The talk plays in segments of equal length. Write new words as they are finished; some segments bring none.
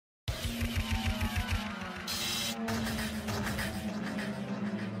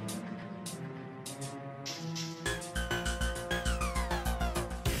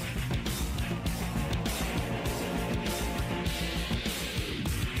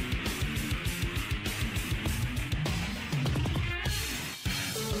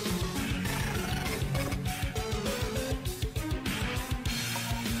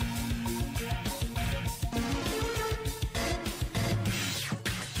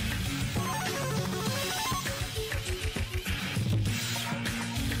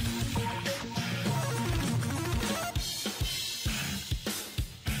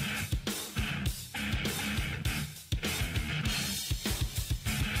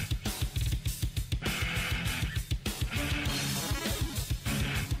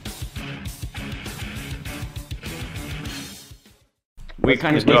we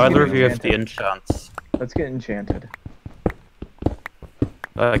kind of Do either of need you have the enchants? Let's get enchanted.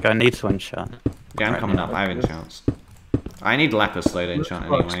 Like, I need to enchant. Yeah, I'm right coming now. up. I have enchants. I need lapis though to enchant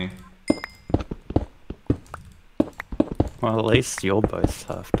anyway. Well, at least you're both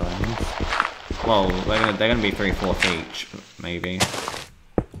half diamonds. Well, they're gonna be 3/4 each, maybe.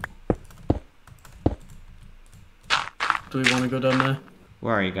 Do we want to go down there?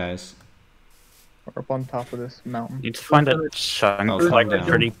 Where are you guys? We're up on top of this mountain. Need to find a chunk, Oh, like, calm down.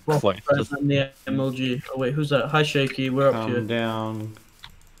 pretty close. And the MLG. Oh wait, who's that? Hi Shaky, we're up Calm here. down.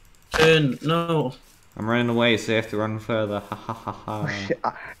 Turn, no. I'm running away, so you have to run further. Ha ha ha ha. Oh, shit.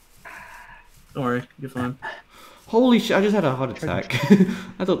 Don't worry, you're fine. Holy shit, I just had a heart attack.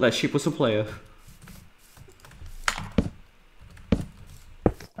 I thought that ship was a player.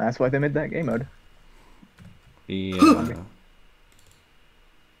 That's why they made that game mode. Yeah.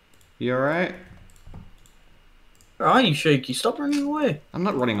 You alright? Where are you, Shaky? Stop running away. I'm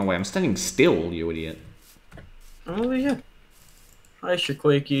not running away, I'm standing still, you idiot. I'm over here. Hi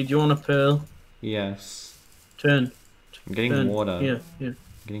Shaquakey, do you want a pearl? Yes. Turn. I'm getting Turn. water. Here, here.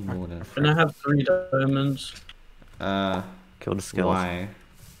 I'm getting water. And I have 3 diamonds, Kill the skills. Why?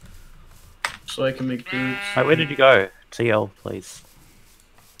 so I can make boots. Wait, where did you go? TL, please.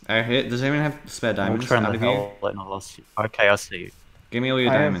 Does anyone have spare I'm diamonds trying out to of you? hell and I lost you. Okay, I see you. Give me all your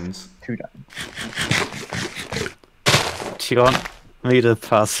I have diamonds. 2 diamonds. Do you want me to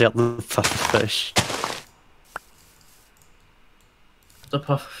pass out the pufferfish? The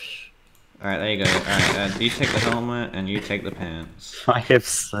puff. Alright, there you go. Alright, you take the helmet and you take the pants. I have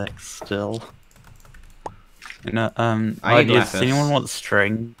 6 still. No, I need does lapis. anyone want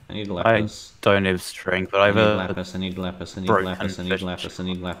string? I need I lapis. don't have string, but I I have need a lapis, I need lapis, I need broken lapis, I need fish. lapis, I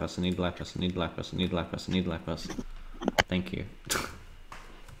need lapis, I need lapis, I need lapis, I need lapis, I need lapis. Thank you.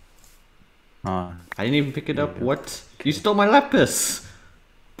 Oh, I didn't even pick it up. Yeah. What? You stole my lapis!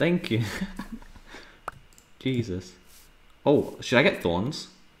 Thank you. Jesus. Oh, should I get thorns?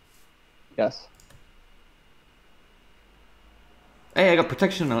 Yes. Hey, I got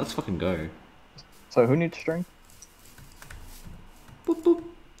protection now. Let's fucking go. So who needs string? Boop, boop.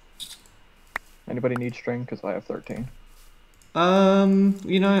 Anybody need string? Because I have 13.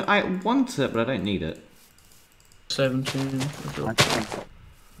 You know, I want it, but I don't need it. 17.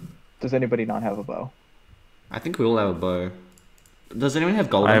 Does anybody not have a bow? I think we all have a bow. Does anyone have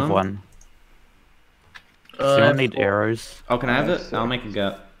gold I on have them? one. Does anyone need arrows? Oh, can I have I have it? I'll make a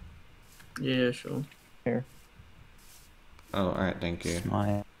gut. Yeah, sure. Here. Oh, alright, thank you.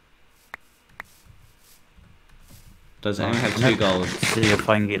 My Does anyone have 2 gold? see if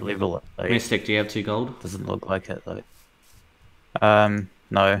I can get level 8. Mystic, do you have 2 gold? Doesn't look like it though.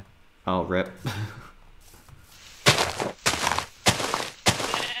 No. Oh, rip.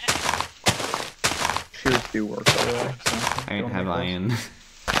 Shears do work, by the way. So I don't have make those. iron.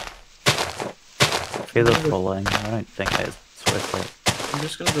 Feather falling. I don't think it's worth it. I'm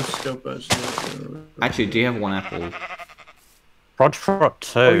just gonna go scope out. Actually, do you have 1 apple? Prod Frot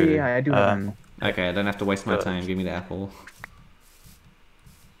 2. Oh, yeah, I do have Okay, I don't have to waste my Good. time. Give me the apple.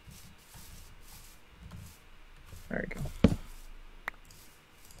 There you go.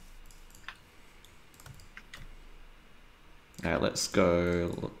 Alright, let's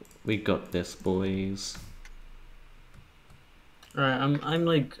go. We got this, boys. Alright, I'm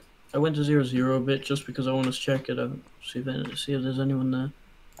like, I went to 0-0 a bit just because I want to check it out, see if there's anyone there.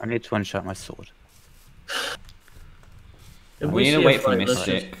 I need to one-shot my sword. If We need see to a wait for fight, let's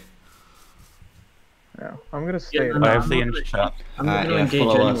Mystic. Yeah, I'm gonna stay. Yeah, at no, I home. have the I'm not enchant I'm not gonna Yeah, engage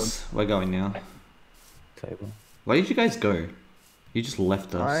follow anyone. us. We're going now. table. Where did you guys go? You just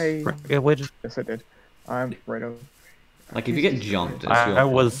left us. Yeah, where did Yes, I did. I'm right over. Like, if you get jumped, it's your I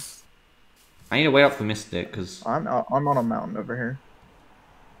fault. was? I need to wait up for Mystic, because I'm on a mountain over here.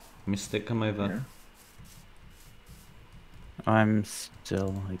 Mystic, come over. I'm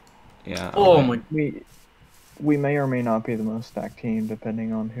still like. Yeah. Oh okay. my, We may or may not be the most stacked team,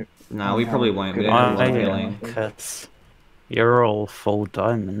 depending on who. No, we probably won't. We good don't have a lot I of am. healing. Cause you're all full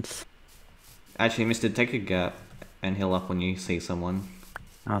diamonds. Actually, Mystic, take a gap and heal up when you see someone.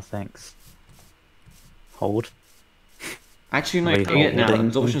 Oh, thanks. Hold. Actually, no, Wait, forget it now. holding.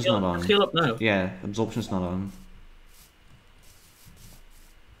 Absorption's not on. heal up now. Yeah, absorption's not on.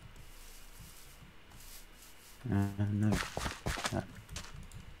 No.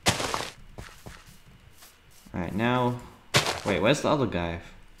 Alright, now... Wait, where's the other guy?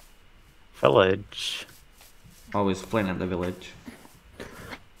 Village. Oh, he's Flint at the village.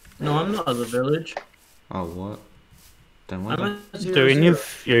 No, I'm not at the village. Oh, what? Then what? I'm at Do any 0-0.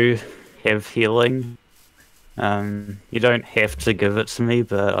 of you have healing? You don't have to give it to me,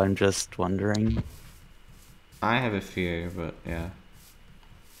 but I'm just wondering. I have a few, but yeah.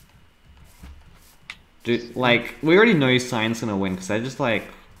 Dude, like, we already know Cyan's gonna win because they're just like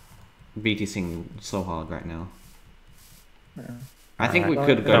BTCing so hard right now. Yeah. I think we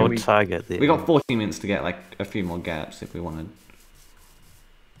Alright, could I go. would target the. We got 14 minutes to get like a few more gaps if we wanted.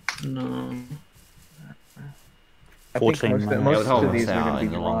 No. I think 14 most, minutes. It most would help of us these are out going to in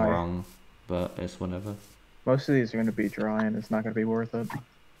be the long dry. run, but it's whatever. Most of these are going to be dry, and it's not going to be worth it.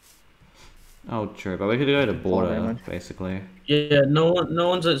 Oh, true, but we could go to border damage. basically. Yeah, no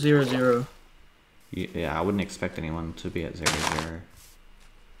one's at 0-0. Yeah, I wouldn't expect anyone to be at 0-0.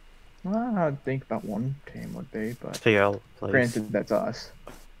 Well, I think about one team would be, but PL, please. granted, that's us.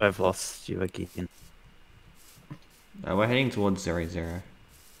 I've lost you again. We're heading towards 0-0.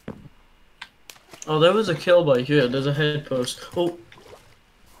 Oh, there was a kill by here. There's a head post. Oh,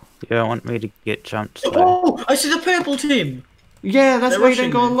 You don't want me to get jumped. So. oh! I see the purple team. Yeah, that's They're why you don't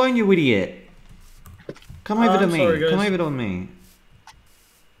rushing go me. alone, you idiot. Come over to I'm me. sorry, guys. Come over to me.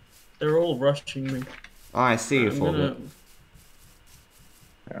 They're all rushing me. Oh, I see you, I'm Forbit. gonna...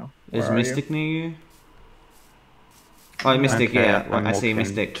 Yeah. Is Where are Mystic near you? Oh, Mystic, Okay, yeah. I'm I see walking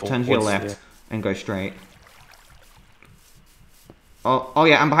Mystic. Turn to your towards left you. and go straight. Oh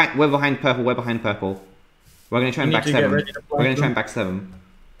yeah, I'm behind. We're behind purple. We're behind purple. We're gonna try and You need to backstab get him. ready to We're gonna flank try and them. backstab him.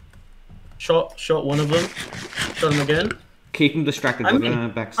 Shot one of them. Shot him again. Keep him distracted. I We're mean, gonna How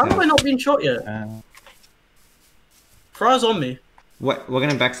have I backstab. not been shot yet? Fraz on me. We're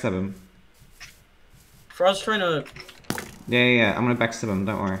gonna backstab him. Fraz trying to... Yeah. I'm gonna backstab him.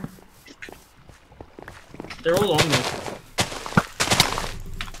 Don't worry. They're all on me.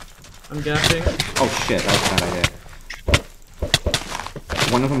 I'm gapping. Oh shit, that was a bad idea.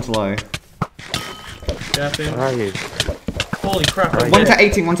 One of them's low. Gapping. Where are you? Holy crap. Right. I'm One's dead. at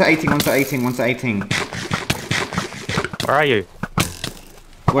 18. One's at 18. One's at 18. One's at 18. Where are you?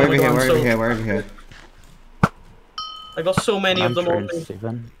 We're over my here. God, We're I'm over so- here. We're over here. I got so many of them on me.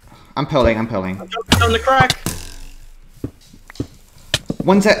 107. I'm pearling. I'm pearling. Jumping down the crack.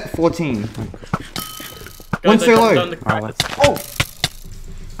 One's at 14. Guys, One's I so jumped low. down the Oh, crack. let's Oh!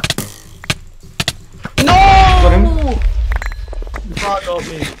 Got him. No! Frog got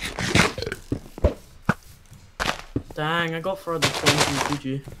me. Dang, I got further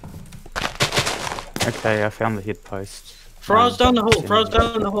 20, GG. Okay, I found the hit post. Frost down the hole, Frost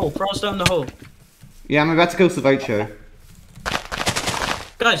down the hole, Frost down the hole. Yeah, I'm about to kill Savocho.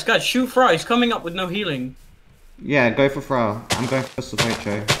 Guys, shoot Fry, he's coming up with no healing. Yeah, go for Fra. I'm going for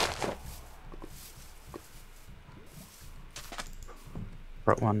Savocho.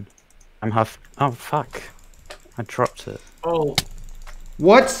 Brought one. I'm half. Oh fuck! I dropped it. Oh,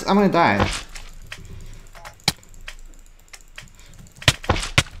 What? I'm gonna die.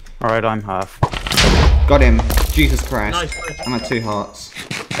 Alright, I'm half. Got him. Jesus Christ. nice. I'm at 2 hearts.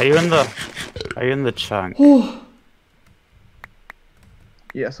 Are you in the? Are you in the chunk?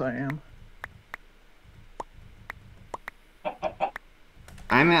 Yes, I am.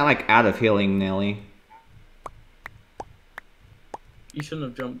 I'm at like out of healing nearly. You shouldn't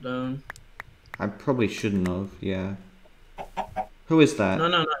have jumped down. I probably shouldn't have, yeah. Who is that?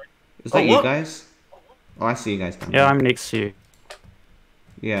 No. Is that Oh, you what? guys? Oh, I see you guys down Yeah, there. I'm next to you.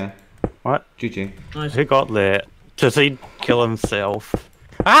 Yeah. What? GG. Nice. Who got there? Does he kill himself?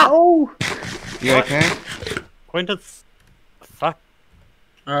 Ah! Oh! You okay? Pointed. Fuck.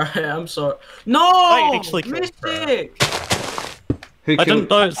 Alright, I'm sorry. No! I actually killed Mystic! Who I killed?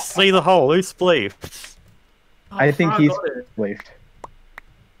 don't see the hole. Who spleefed? I think Fry he's got it. left.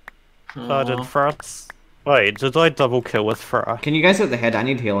 I did Aw. Frats. Wait, did I double kill with Fra? Can you guys get the head? I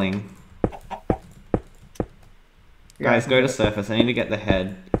need healing. Guys, go to surface. I need to get the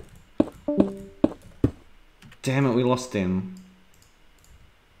head. Damn it, we lost him.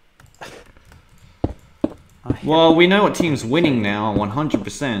 Well, we know what team's winning now,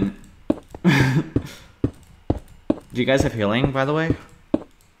 100%. Do you guys have healing, by the way?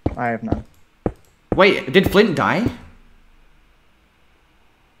 I have none. Wait, did Flint die?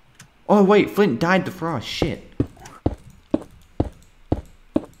 Oh wait, Flint died to Frost, shit.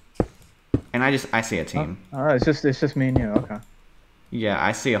 And I see a team. Alright, it's just me and you, okay. Yeah,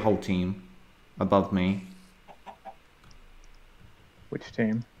 I see a whole team above me. Which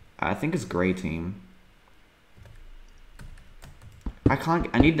team? I think it's grey team.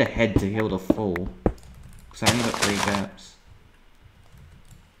 I need the head to heal to full. Cause I only got 3 gaps.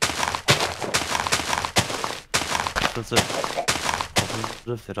 Was it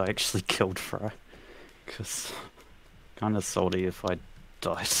positive that I actually killed Fra? Because kind of salty if I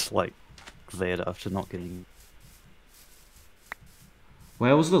died like that after not getting.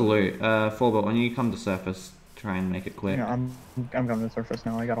 Where was the loot? Forbot, when you come to surface, try and make it quick. Yeah, I'm going to the surface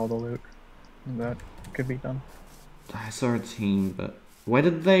now. I got all the loot that could be done. I saw a team, but where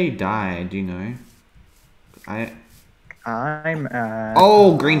did they die? Do you know? I'm at...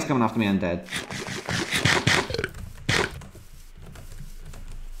 Oh, green's coming after me. I'm dead.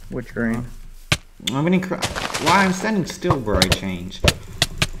 Which green? I'm getting why I'm standing still, bro? I changed.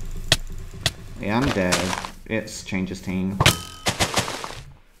 Yeah, I'm dead. It's changes team.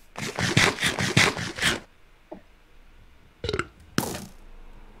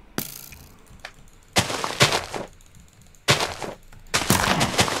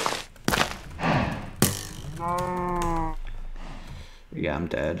 Yeah, I'm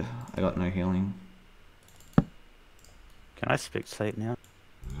dead. I got no healing. Can I spectate now?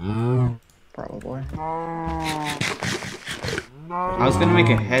 Probably. I was gonna make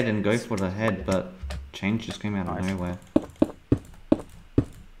a head and go for the head, but change just came out of nowhere.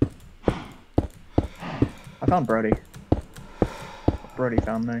 I found Brody. Brody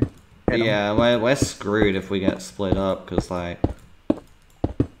found me. Hit him. Yeah, we're screwed if we get split up, cause like.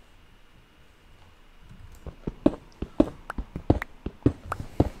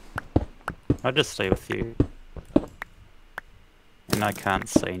 I'll just stay with you. And I can't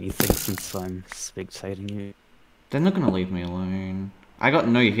say anything since I'm spectating you. They're not gonna leave me alone. I got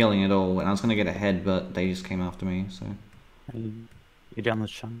no healing at all, and I was gonna get a head, but they just came after me, so. You down the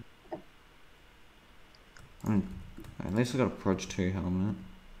chunk? At least I got a Proj 2 helmet.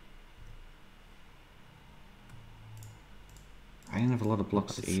 I didn't have a lot of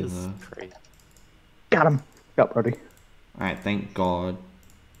blocks either. Got him. Got Brody. Alright, thank God.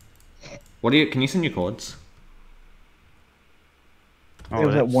 Can you send your chords? It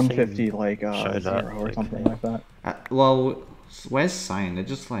was at 150, like, 0 or something like that. Well, where's Sign? They're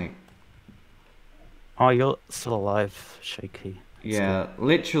just like... Oh, you're still alive, Shaky. Yeah,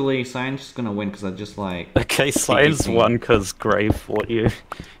 literally, Sign's just gonna win because I just like... Okay, Sign's won because Grey fought you.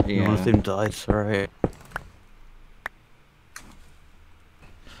 Yeah. None of them died, sorry.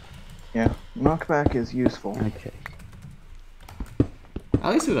 Yeah, knockback is useful. Okay.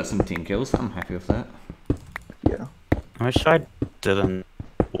 At least we got some team kills, I'm happy with that. Yeah. I wish I didn't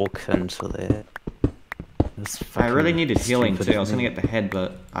walk into there. I really needed healing too, I was gonna get the head,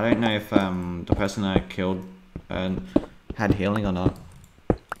 but I don't know if the person I killed had healing or not.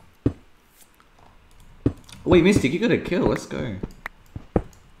 Wait, Mystic, you got a kill, let's go.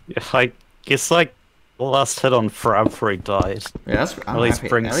 Yeah, I guess like the last hit on Frab before he died. Yeah, that's at least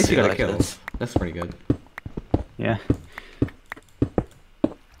happy. At least you got a kill. This. That's pretty good. Yeah.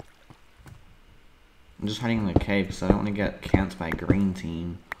 I'm just hiding in the cave because I don't want to get camped by a green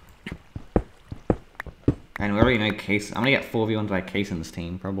team. And we already know Case. I'm gonna get 4v1 by Case in this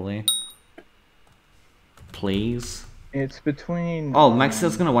team, probably. Please. It's between... Oh,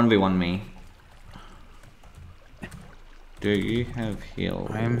 Max's gonna 1v1 me. Do you have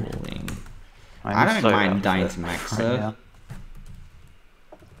healing? I don't mind dying to Maxa.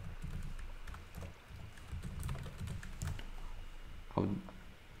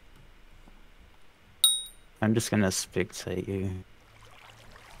 I'm just gonna spectate you.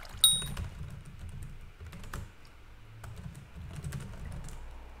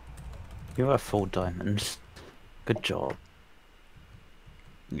 You are full diamond. Good job.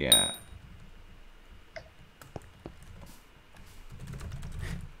 Yeah.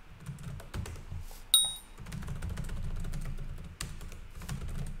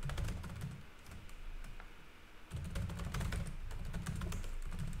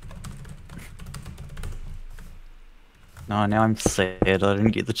 No, now I'm sad. I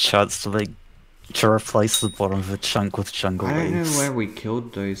didn't get the chance to replace the bottom of a chunk with jungle I don't know leaves. where we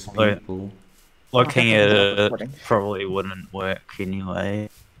killed those people. Looking at it probably wouldn't work anyway.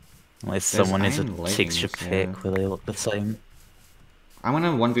 Unless someone has a texture pack where they look the same. I'm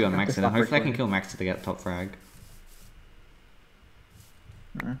gonna 1v1 Max and hopefully I can kill Max to get top frag.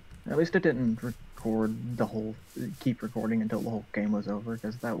 At least it didn't record the whole... keep recording until the whole game was over,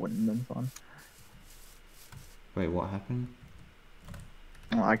 because that wouldn't have been fun. Wait, what happened?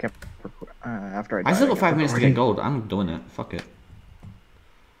 Well, I kept... after I died, I still got 5 minutes to get gold. I'm doing it. Fuck it.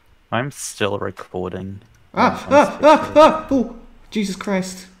 I'm still recording. Oh! Jesus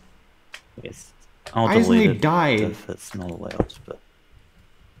Christ. Yes. I'll I delete instantly it died. if it's not allowed, but...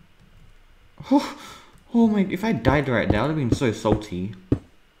 Oh my... If I died right now, I would have been so salty.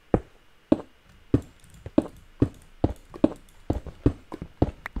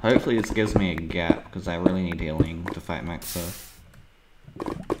 Hopefully this gives me a gap, because I really need healing to fight Maxa.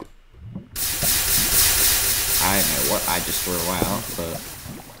 I don't know what I just threw out, but...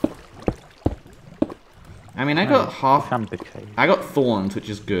 I mean, I got half... I got Thorns, which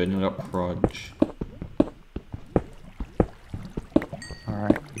is good, and I got Proj.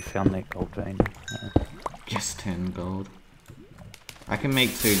 Alright, you found that gold vein. Yes, 10 gold. I can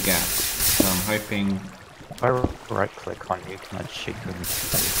make 2 gaps, so I'm hoping If I right click on you, can I shoot you in the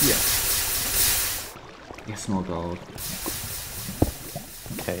face? Yeah. Yes, more gold.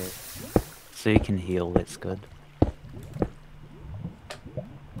 Okay. So you can heal, that's good.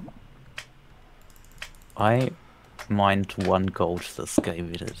 I mined 1 gold this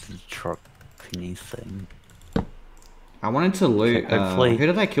game, it doesn't drop anything. I wanted to loot, hopefully- who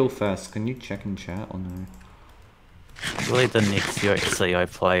did I kill first? Can you check in chat or no? Really, the next UHC I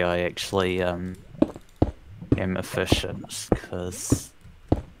play, I actually am efficient, because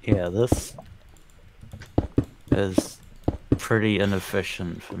yeah, this is pretty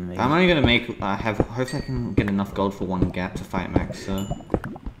inefficient for me. I'm only gonna make, hopefully I can get enough gold for 1 gap to fight Maxa.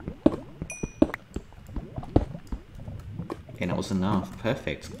 And it was enough,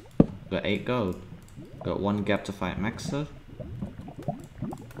 perfect. Got 8 gold. Got 1 gap to fight Maxa.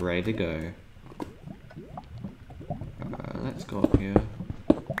 Ready to go. Let's go up here.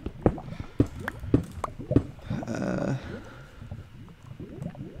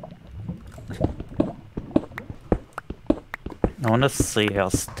 I want to see how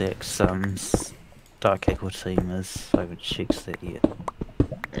stacked Dark Eagle team is. I haven't checked that yet.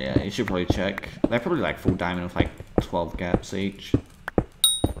 Yeah, you should probably check. They're probably like full diamond with like 12 gaps each.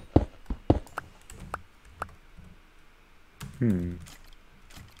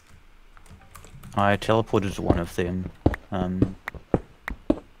 I teleported to one of them.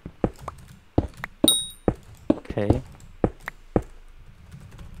 Okay.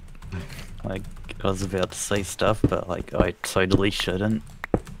 Like, I was about to say stuff, but like, I totally shouldn't.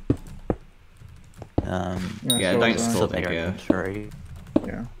 Yeah, don't so stalk their yeah. inventory.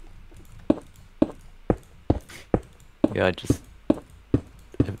 Yeah. Yeah, I just...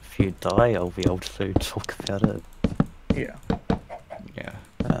 If you die, I'll be able to talk about it. Yeah. Yeah.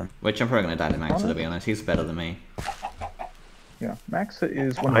 Which I'm probably gonna die to Maxa, to be honest. He's better than me. Yeah. Max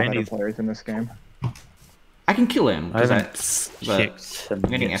is one of the better players in this game. I can kill him, I because haven't checked him I'm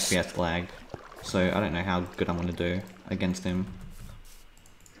getting yet. FPS lag. So I don't know how good I'm gonna do against him.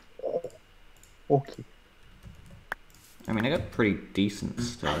 Okay. I mean, I got pretty decent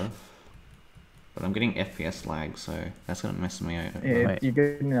stuff. But I'm getting FPS lag, so that's gonna mess me out. You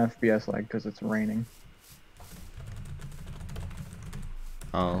get an FPS lag because it's raining.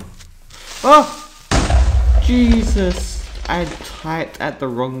 Oh. Oh! Jesus! I typed at the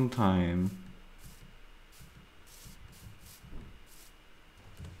wrong time.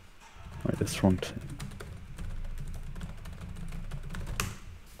 Wait, that's wrong too.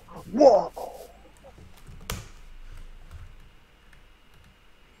 Whoa!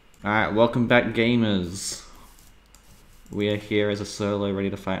 Alright, welcome back, gamers. We are here as a solo, ready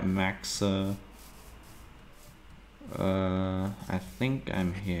to fight Maxa. I think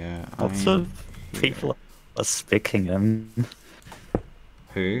I'm here. Lots of people are specking him.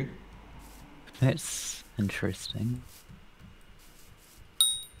 Who? That's interesting.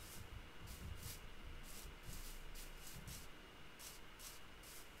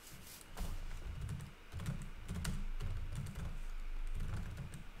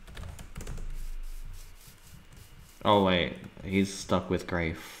 Oh wait, he's stuck with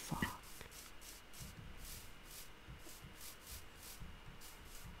Grey. Fuck.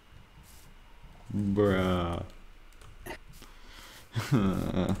 Bruh.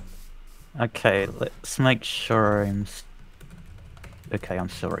 Okay, let's make sure okay, I'm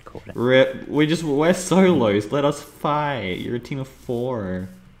still recording. Rip, we're solos, let us fight. You're a team of 4.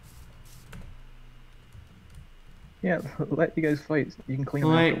 Yeah, let you guys fight. You can clean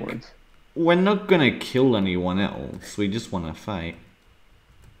them Like, afterwards. we're not gonna kill anyone else, we just wanna fight.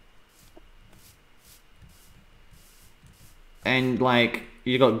 And like,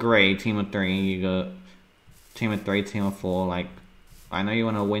 you got Grey, team of 3, you got team of 3, team of 4, like, I know you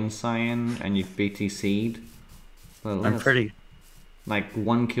wanna win Cyan, and you've BTC'd, but I'm pretty like,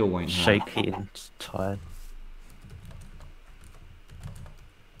 1 kill won't hurt. shaky and tired.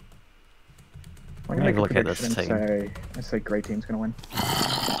 I'm gonna make a look at this prediction and team. say Grey team's gonna win.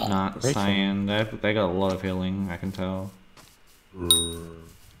 Nah, Great Cyan, they got a lot of healing, I can tell.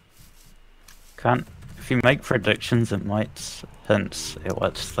 If you make predictions, it might hint at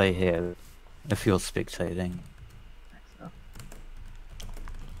what they have if you're spectating.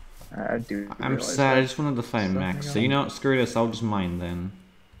 I do. I'm realize sad, I that. just wanted to fight Something Max. So on. you know what, screw this, I'll just mine then.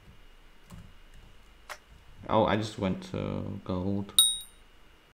 Oh, I just went to gold.